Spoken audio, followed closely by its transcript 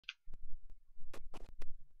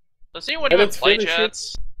Does anyone even play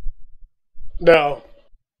jets? No.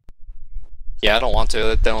 Yeah, I don't want to.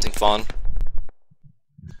 They don't seem fun.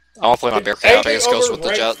 I want to play my Bearcat. I guess goes with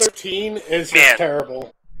the jets. 13 is just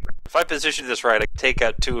terrible. If I position this right, I can take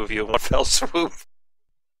out 2 of you in one fell swoop.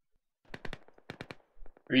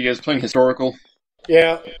 Are you guys playing historical?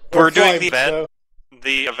 Yeah. We're doing the event. So.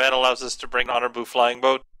 The event allows us to bring Honor Boo flying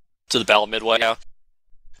boat to the Battle Midway, yeah.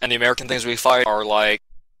 And the American things we fight are like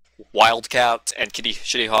Wildcat and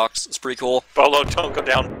Shitty Hawks. It's pretty cool. Bolo, don't go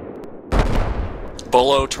down.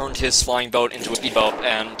 Bolo turned his flying boat into a speedboat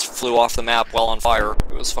and flew off the map while on fire.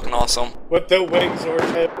 It was fucking awesome. With the wings or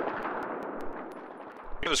head.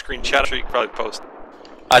 Give a screenshot, sure you can probably post.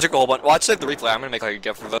 I took a whole bunch. Well, I'd save the replay. I'm gonna make like a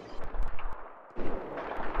GIF of it.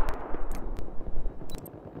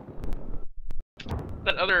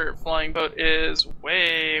 That other flying boat is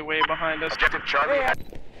way behind us. Objective Charlie.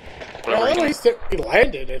 Well, at least he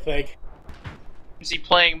landed, I think. Is he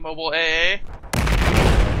playing mobile AA?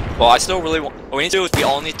 Well, I still really want. What we need to do is we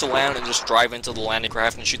all need to land and just drive into the landing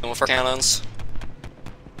craft and shoot them with our cannons.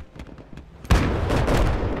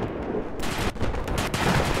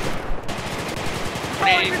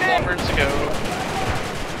 28 kilometers to go.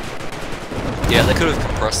 Yeah, they could have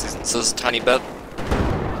compressed these instances a tiny bit.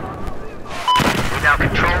 Now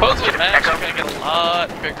control. Supposedly maps are gonna get a lot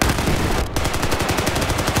bigger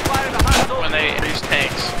when they introduce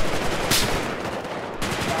tanks.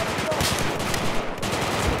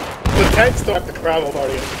 The tanks don't have to travel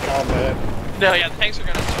hard into combat. No, yeah, the tanks are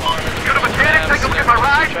gonna spawn. Go to mechanic, take a look at my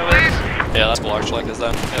ride, please! Yeah, that's cool actually, because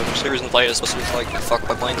then, yeah, there's a reason to play it, supposed to be like, fuck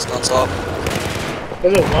my planes non-stop.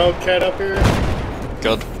 There's a Wildcat up here.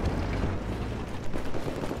 Good.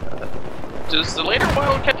 Does the later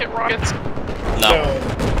Wildcat get rockets? No.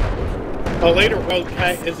 A later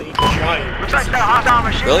Wildcat is a giant.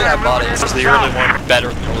 Really? I bought it. This is the early one.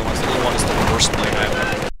 Better than the early ones. The early one is the worst plane I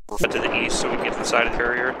have. To the east so we can get inside the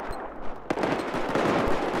carrier.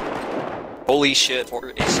 Holy shit,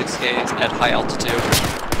 486K at high altitude.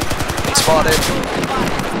 Been spotted.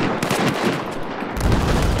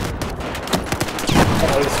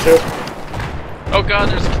 Oh god,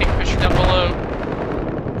 there's a Kingfisher down below.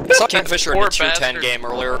 I saw Kingfisher in a tier 10 game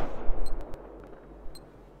earlier.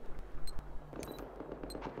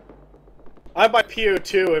 I have my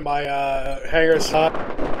PO2 in my hangar slot.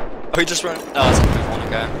 Oh, he just ran. Oh, it's a good one,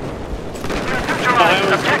 okay. I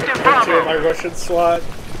always have PO2 in my Russian slot.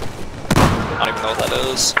 I don't even know what that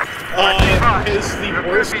is. It's the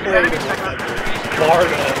worst plane in the country.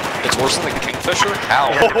 Florida. It's worse than the Kingfisher?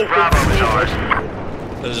 How?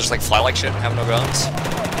 Does it just like fly like shit and have no guns?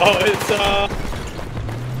 Oh, it's a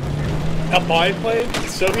biplane,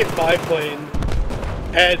 Soviet biplane,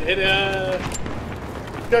 and it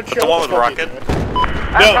The one with rocket? No,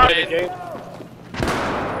 in the game.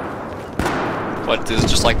 What, is it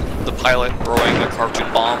just like the pilot throwing a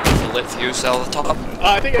cartoon bomb with a lit fuse out of the top?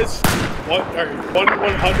 I think it's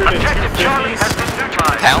 150s.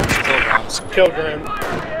 Pounds or kilograms? Kilogram.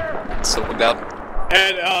 So about.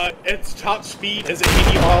 And its top speed is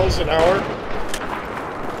 80 miles an hour.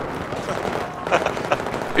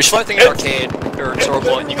 You should fly in arcade or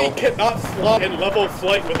historical and you go. You cannot fly in level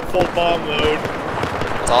flight with a full bomb load.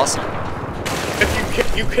 That's awesome.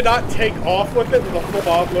 If you cannot take off with it with a full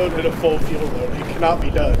bomb load and a full fuel load. It cannot be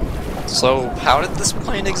done. So, how did this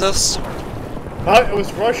plane exist? It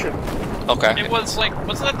was Russian. Okay. It was like,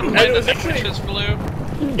 wasn't that the plane that the British flew?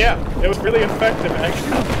 Yeah, it was really effective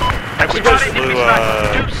actually. We just flew,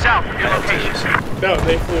 due south of your location. No,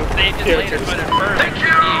 they flew. They did later, but at first, Thank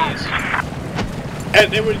you! And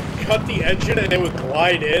they would cut the engine and they would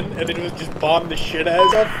glide in and it would just bomb the shit out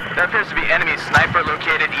of them. There appears to be enemy sniper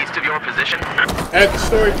located east of your position. And the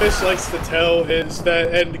story Fish likes to tell is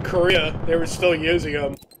that in Korea, they were still using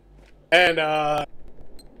them. And an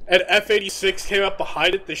F-86 came up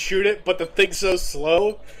behind it to shoot it, but the thing's so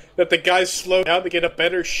slow that the guys slowed down to get a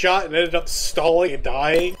better shot and ended up stalling and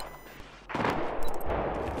dying.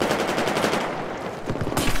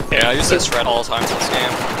 Yeah, I use this red all the time in this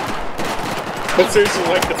game. But seriously,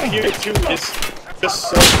 like, the PO2 is just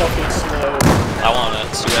so fucking slow. I want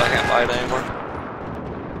it, so I can't buy it anymore.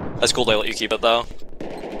 That's cool they let you keep it though.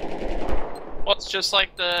 Well, it's just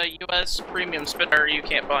like the US premium Spitfire you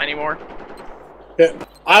can't buy anymore. Yeah.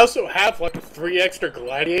 I also have, like, 3 extra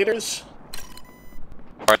Gladiators.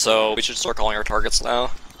 Alright, so we should start calling our targets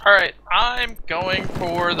now. Alright, I'm going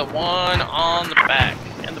for the one on the back.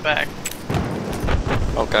 In the back.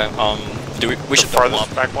 Okay, we should double up.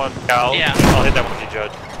 Back one? Yeah, I'll hit that one with you,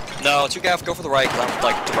 Judge. No, 2GAF, go for the right, because I'm,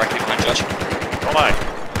 like, directly behind Judge. Oh my.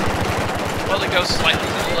 Well, it goes slightly to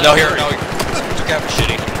the left. No, here, no, 2GAF is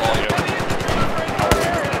shitty. Oh, yeah.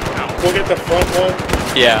 We'll get the front one.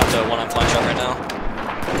 Yeah, the one I'm flying shot right now.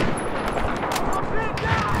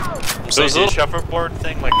 So is the shuffleboard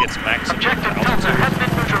thing like its maximum Objective filter has been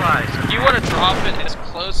neutralized. You want to drop it as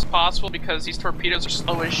close as possible because these torpedoes are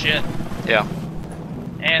slow as shit. Yeah.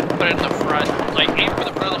 And put it in the front. Like, aim for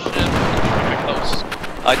the front of the ship and keep it close.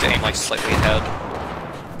 I like to aim like slightly ahead.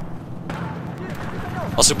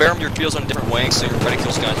 Also, bear your torpedoes on different wings, so your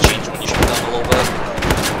reticule's gonna change when you shoot down a little bit.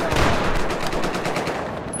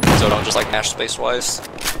 So don't just like mash space-wise.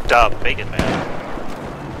 Duh, bacon man.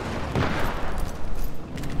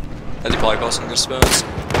 I think probably both some good spoons.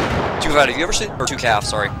 Have you ever seen, or two calves,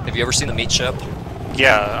 sorry. Have you ever seen the meat ship?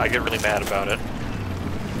 Yeah, I get really mad about it.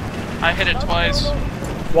 I hit it twice.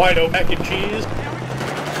 Wide open mac and cheese.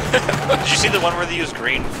 Did you see the one where they use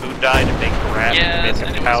green food dye to make rat Yes, meat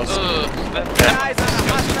and it cows? was,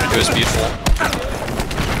 It was beautiful.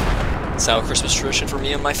 It's now a Christmas tradition for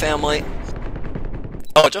me and my family.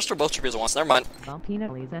 Oh, just for both torpedoes at once, never mind. Valentina,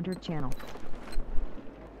 please enter channel.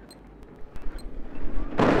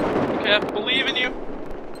 Okay, I believe in you.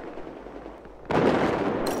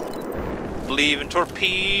 Believe in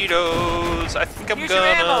torpedoes. I think I'm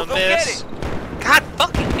gonna miss. God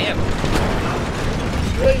fucking damn.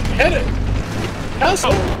 Wait, hit it! How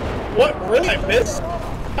so? What, really? I missed?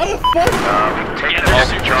 How the fuck? Take Yeah, it they're off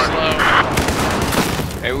super charge.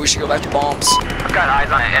 slow. Maybe we should go back to bombs. I've got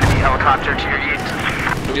eyes on an enemy helicopter to your east.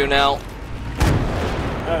 What do we do now?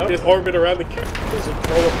 Just orbit around the campus and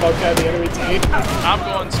throw the fuck out of the enemy team. I'm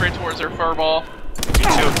going straight towards their furball. Me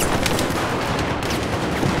too.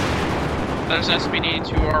 There's an SPD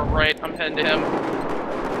to our right. I'm heading to him.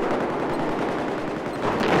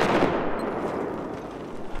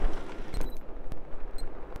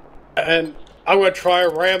 And I'm gonna try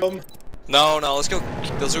and ram them. No, let's go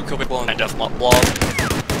kill people on Death Blob.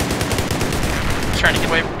 Trying to get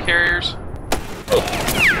away from carriers.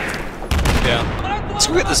 Yeah. Let's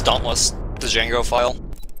go get this Dauntless, the Django file.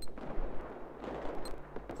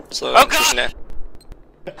 So, Oh, God!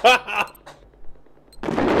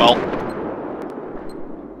 Well.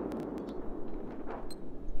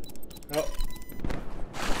 Oh.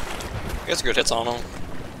 Guess good hits on him.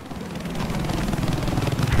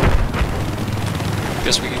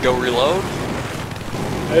 Guess we can go reload.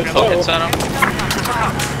 Hits on him.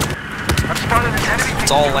 I've spotted an enemy.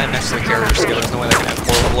 It's all land next to the carriers together. There's no way they can have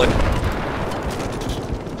forward.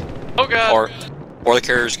 Oh god. Or the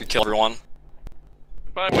carriers could kill everyone.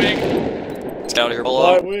 By wing. Let's get out of here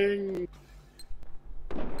Fly below. wing.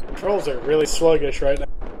 Controls are really sluggish right now.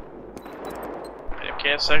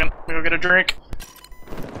 Okay, a second. We go get a drink.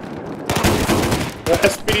 The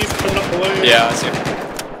SPD's coming up below you. Yeah, I see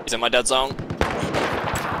him. He's in my dead zone.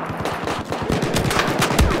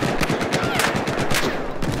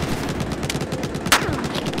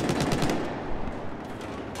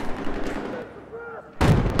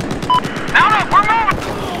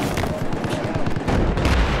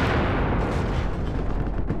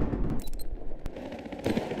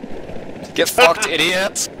 Get fucked,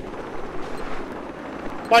 idiots!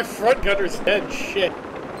 My front gunner's dead, shit.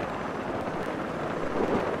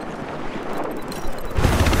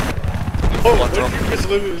 Oh, what did you just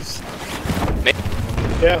lose? Me?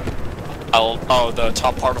 Yeah. Oh, the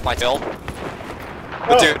top part of my tail?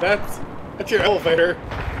 Oh, dude. that's your elevator.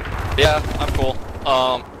 Yeah, I'm cool.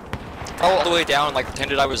 All the way down and like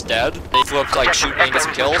pretended I was dead. They flew up to like shoot me and get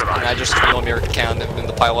some kills, and I just American canned in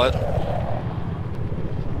the pilot.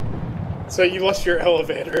 So you lost your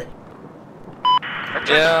elevator.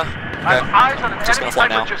 Yeah. I have eyes on an Just enemy gonna fly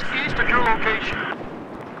now. sniper just east of your location.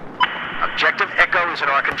 Objective Echo is in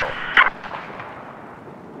our control.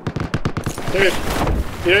 Dude,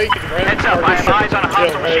 you know you can ram Heads up, I have eyes on a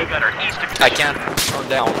hostile machine right? gunner east of I can't turn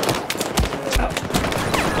down.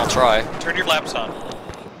 I'll try. Turn your flaps on.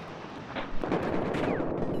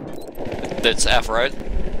 It's F, right?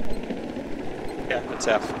 Yeah, it's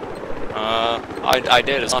F. I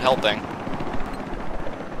did, it's not helping.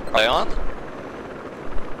 Are they on?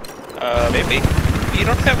 Maybe. You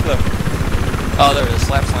don't have them. Oh, there it is,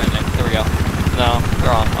 flaps landing. There we go. No,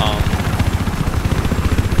 they're on.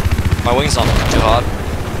 My wings not looking too hot.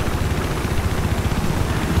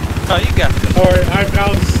 Oh, you got them. Alright, I've now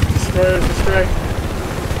destroyed the strike.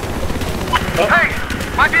 Hey!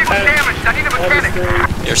 My vehicle's damaged! I need a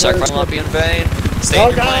mechanic! Your sacrifice will not be in vain. Stay Oh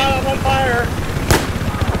in your god, lane. I'm on fire!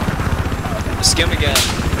 Skim again.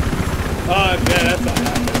 Oh, yeah, that's not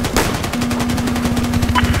happening.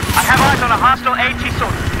 I have eyes on a hostile AT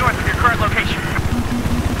soldier north of your current location.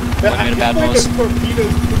 Yeah, I I made a can bad make nose. a torpedo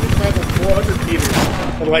moving travel 400 meters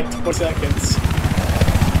in like 20 seconds.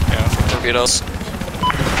 Yeah, for torpedoes.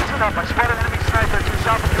 Listen up, I spotted an enemy sniper to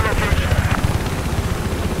south of your location.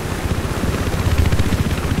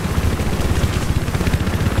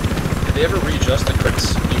 they ever readjust the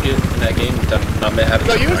crits you get in that game without not having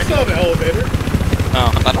No, some you would still have grinding? an elevator.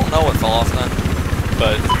 No, I don't know what fell off then,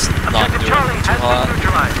 but it's not Objective doing Charlie too has been hot.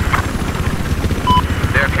 neutralized.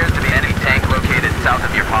 There appears to be enemy tank located south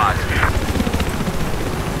of your pod.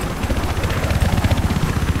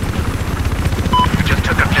 We just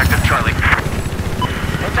took objective Charlie.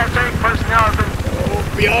 Anti-tank personnel have been... Oh,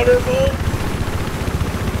 be honorable.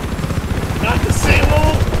 Not the same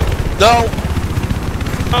hole. No!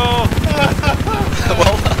 Oh!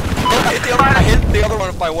 Well, I hit the other one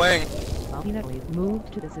with my wing. Please move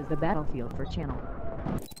to this is the battlefield for channel.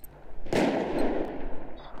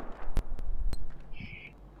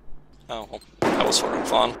 Oh, well, that was sort of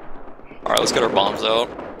fun. Alright, let's get our bombs out.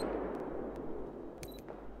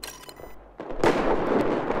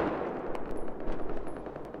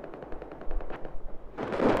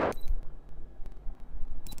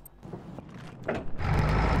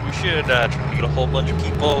 We should try to get a whole bunch of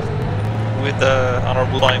people with the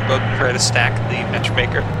honorable flying boat and try to stack the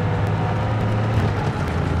matchmaker.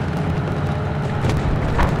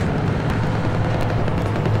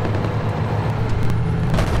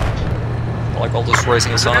 I like all this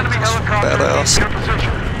racing An sun. enemy It's helicopter in badass. your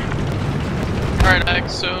position. Alright,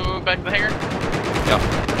 Alex, so back to the hangar. Yeah,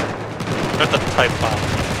 Not the type bomb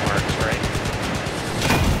marks, right?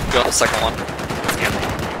 got the second one.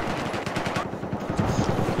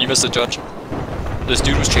 You missed it, Judge. This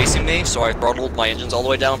dude was chasing me, so I throttled my engines all the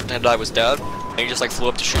way down, pretended I was dead, and he just like flew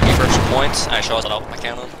up to shoot me for extra points, and I shot it out with my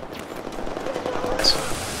cannon.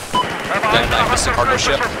 Then I missed the cargo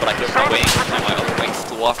ship, but I hit my wing, and my other wing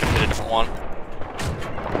flew off and hit a different one.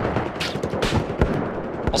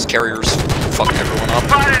 Also, carriers fucking everyone up.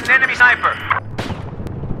 Spotted an enemy sniper.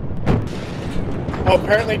 Oh,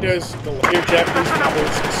 apparently there's the your Japanese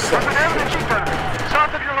novels suck. Enemy cheaper.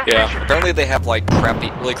 South of your location. Yeah, apparently they have like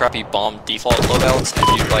really crappy bomb default loadouts, and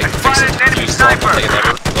if you like fix it, Spotted enemy use them, sniper. they get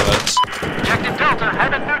better loadouts. Objective Delta has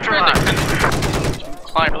been neutralized.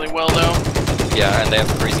 Climb really well though. Yeah, and they have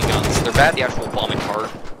crazy guns. They're bad at the actual bombing part.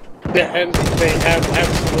 Yeah, and they have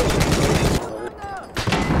absolutely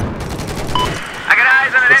I got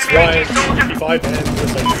eyes on an That's enemy why AT soldier. 55 and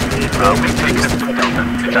with like 3 We've taken it from Delta.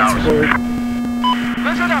 It's ours.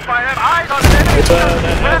 Listen up, I have eyes on an enemy. It's that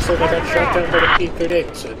asshole that got shot down by the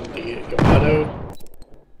P-38 and the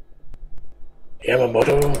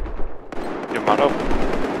Yamamoto. Yamato.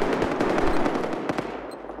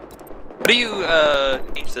 How do you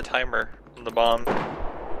change the timer on the bomb? I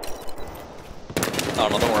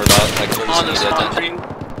don't know, don't worry about it. I can On the just use spawn it. screen.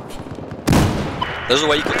 There's a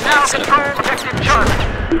way you can Now set it. control objective Charlie.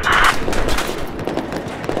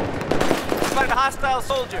 Find a hostile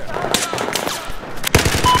soldier.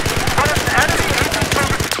 One of the enemy AT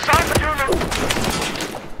soldiers south of your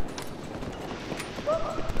location.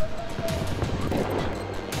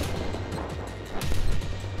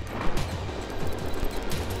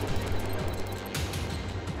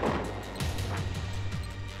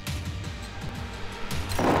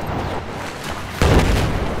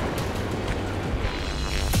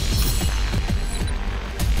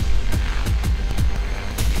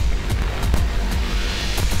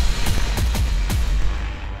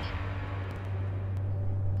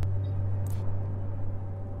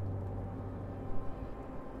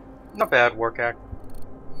 Not bad, work act.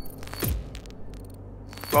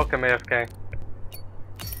 Welcome, AFK.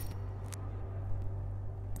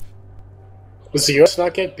 Does the US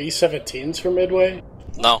not get B-17s for Midway?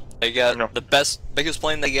 No, they get No. the biggest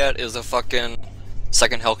plane they get is a fucking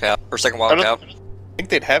second Hellcat or second I Wildcat. don't think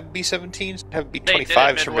they'd have B-17s. Have They did B-25s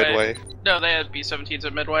at for Midway. Midway. No, they had B-17s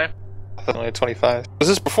at Midway. I thought only had 25. Was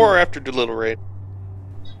this before or after Doolittle Raid?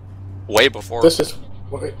 Way before. This is...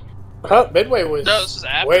 Wait, huh? Midway was No, this is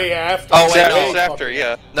after. way after. Oh, wait, That no. was after,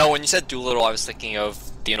 yeah. No, when you said Doolittle, I was thinking of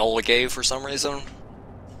the Enola Gay for some reason.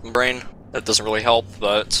 My brain. That doesn't really help,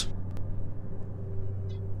 but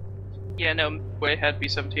Yeah, no, Midway had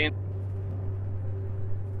B-17.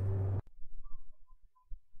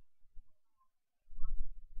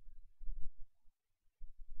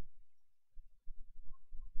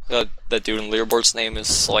 that dude in Leaderboard's name is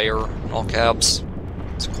Slayer in all caps.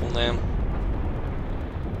 It's a cool name.